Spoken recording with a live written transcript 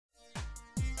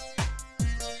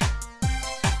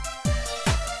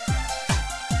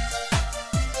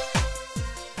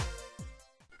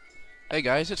Hey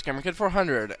guys, it's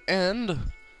GamerKid400,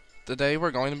 and today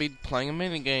we're going to be playing a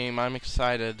minigame. I'm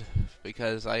excited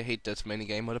because I hate this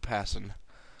minigame with a passion.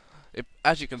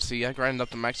 As you can see, I grinded up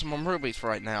the maximum rubies for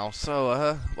right now.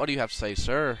 So, what do you have to say,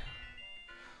 sir?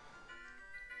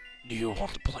 Do you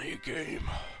want to play a game?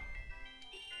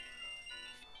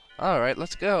 Alright,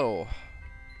 let's go.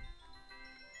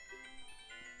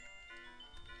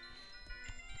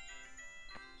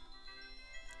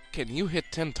 Can you hit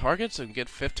 10 targets and get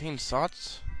 15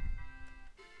 sots?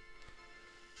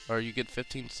 Or you get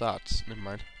 15 sots. Never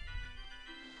mind.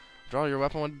 Draw your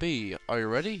weapon with B. Are you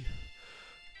ready?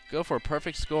 Go for a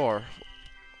perfect score.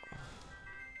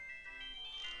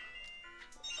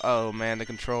 Oh man, the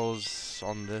controls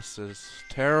on this is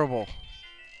terrible.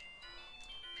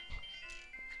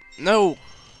 No!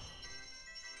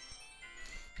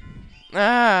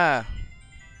 Ah!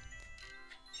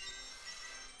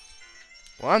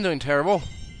 Well, I'm doing terrible.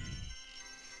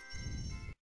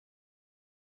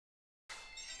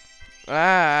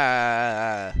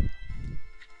 Ah!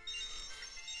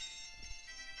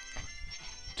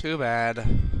 Too bad.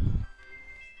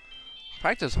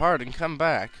 Practice hard and come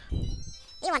back. Do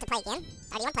you want to play again? Or do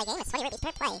you want to play a game with 20 rupees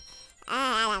per play?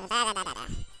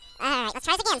 Alright, let's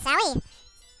try this again, shall we?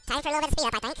 Time for a little bit of speed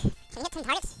up, I think. Can you hit 10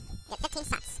 targets? Get 15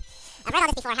 shots. I've read all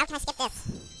this before. How can I skip this?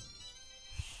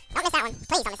 Don't miss that one.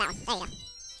 Please don't miss that one. There you go.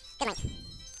 Good link.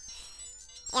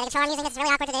 Yeah, the control I'm using is really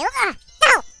awkward to do. No!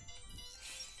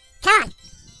 Come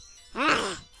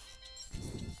on!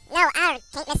 No, I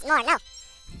can't miss more. No.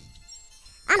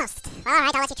 Almost.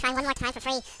 Alright, I'll let you try one more time for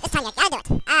free. This time you gotta do it.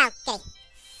 Oh, goody.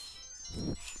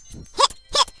 Hit!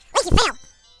 Hit! Link, you fail!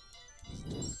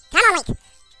 Come on, Link!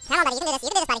 Come on, buddy. You can do this. You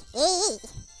can do this, buddy. You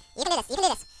can do this. You can do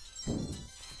this.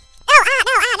 No!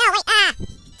 No! Wait!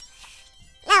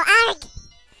 No! Arg!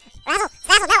 Razzle!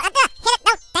 Zazzle! No! Hit it!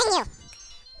 No! Dang you!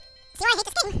 See why I hate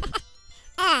this game?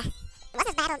 What's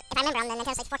this battle? If I remember on the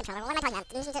Nintendo 64 controller, what am I talking about?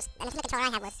 The Nintendo controller I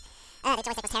had was... the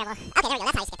joystick was terrible. Okay, there we go.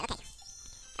 That's how you skip it. Okay.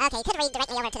 Okay, you could redirect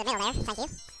me over to the middle there. Thank you.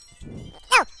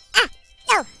 No!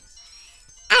 No!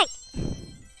 Arg!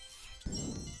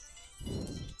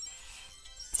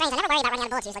 Strange, I never worry about running out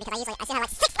of bullets usually because I still have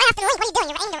like 6 left in the link. What are you doing?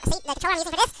 You're aiming see, the controller I'm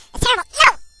using for this is terrible. No!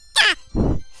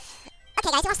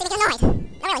 Okay, guys, you want to see me get annoyed? No,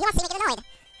 really, you want to see me get annoyed?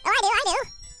 Oh, I do.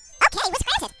 Okay, what's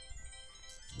granted?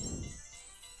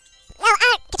 No,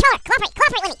 controller,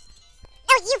 cooperate with me.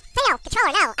 No, you fail,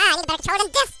 controller, no. I need a better controller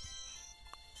than this.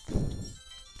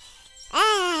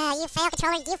 You fail,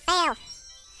 controller, you fail.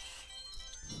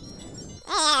 I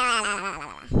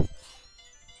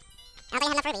don't think I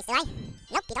have enough rubies, do I?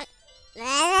 Nope, you don't.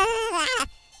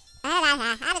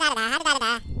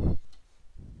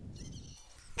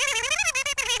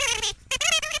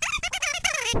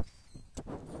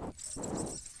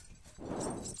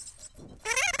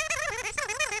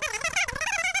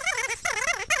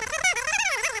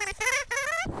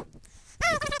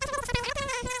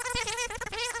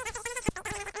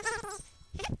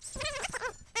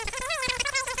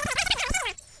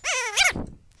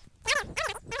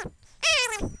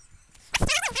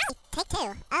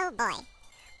 Oh boy.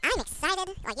 I'm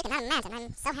excited. Like you cannot imagine.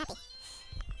 I'm so happy.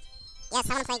 Yes,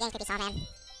 I want to play a game, Creepy Saw Man.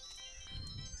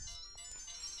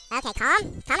 Okay, calm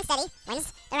and steady.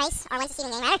 Wins the race, or wins the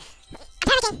seeding game, rather. I'm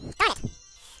panicking! Darn it!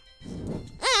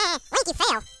 Link, you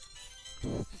fail!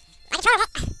 My controller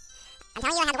won't... I'm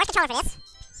telling you, I had the worst controller for this.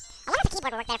 I wonder if the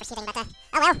keyboard would work better for seeding, but,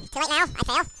 oh well. Too late now. I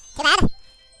fail. Too bad.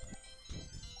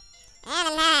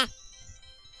 And,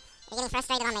 you're getting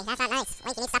frustrated on me. That's not nice.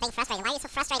 Link, you need to stop being frustrated. Why are you so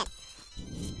frustrated?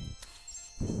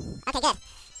 Okay, good.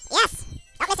 Yes!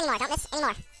 Don't miss anymore. Don't miss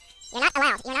anymore. You're not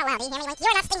allowed. You're not allowed. Do you hear me, Link?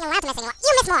 You're not stinking allowed to miss anymore.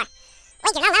 You miss more!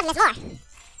 Link, you're not allowed to miss more.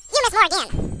 You miss more again.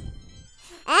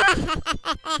 I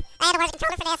had the worst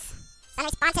controller for this. It's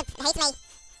unresponsive. It hates me.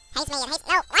 Hates me. It hates...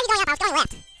 No, why are you going up? I was going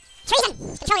left. Treason!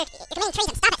 Controller, you're committing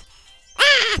treason. Stop it.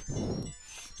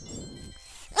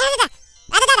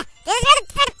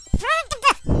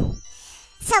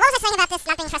 So what was I saying about this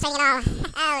not being frustrating at all?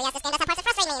 Oh, yes, this game does have parts that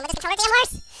frustrate me. With this controller damn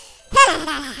worse.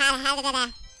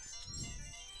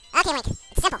 Okay, Link.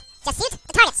 It's simple. Just shoot the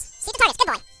targets. Shoot the targets. Good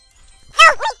boy. No,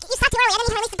 Link! You stopped too early. I didn't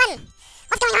even release the button.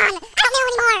 What's going on? I don't know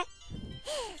anymore.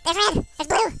 There's red. There's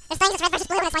blue. There's things. It's red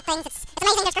versus blue. And it's like things. It's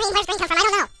amazing. There's green. Where's green come from? I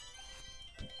don't know.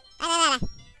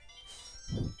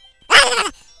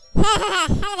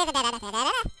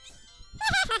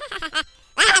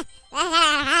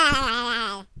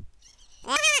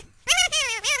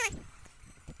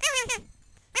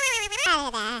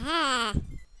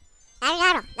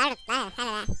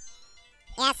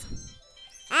 Yes.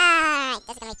 Alright,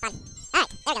 this is gonna be fun. Alright,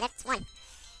 there we go, that's one.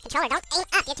 Controller, don't aim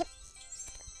up, you're too...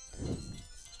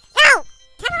 No!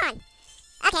 Come on!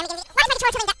 Okay, I'm gonna... What is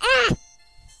controller tilting down.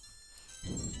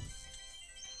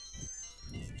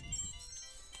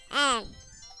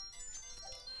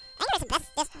 Anger is the best.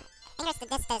 Anger is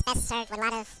best served with a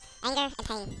lot of anger and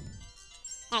pain.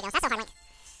 There we go. That's so hard, Link.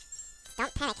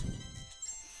 Don't panic.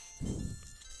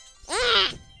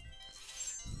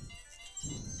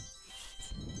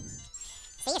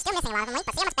 See, you're still missing a lot of them, Link,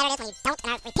 but see how much better it is when you don't,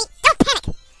 and I repeat, don't panic!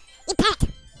 You panicked!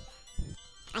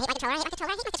 I hate my controller, I'm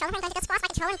going to go squash my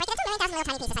controller and break it into a million thousand little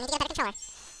tiny pieces. I need to get a better controller.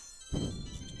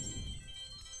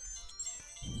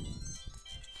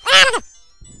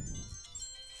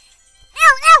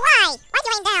 No, why? Why'd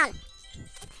you aim down?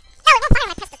 No, it won't fire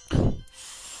when I press this.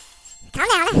 Calm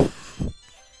down.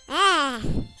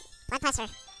 Blood pressure.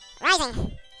 Rising.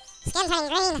 Skin turning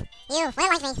green. You will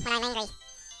like me when I'm angry.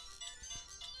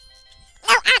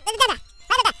 No,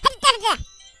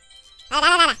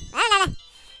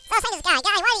 So say this guy,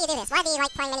 why do you do this? Why do you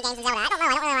like playing mini games in Zelda? I don't know,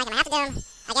 I don't really like them. I have to do them,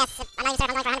 I guess, I'm not even sure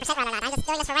if I'm going for 100% run or not. I'm just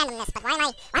doing this for randomness, but why am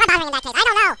I bothering in that case? I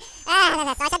don't know.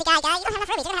 So I said to the guy, you don't have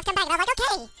enough rubies, you're gonna have to come back. And I was like,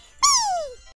 okay.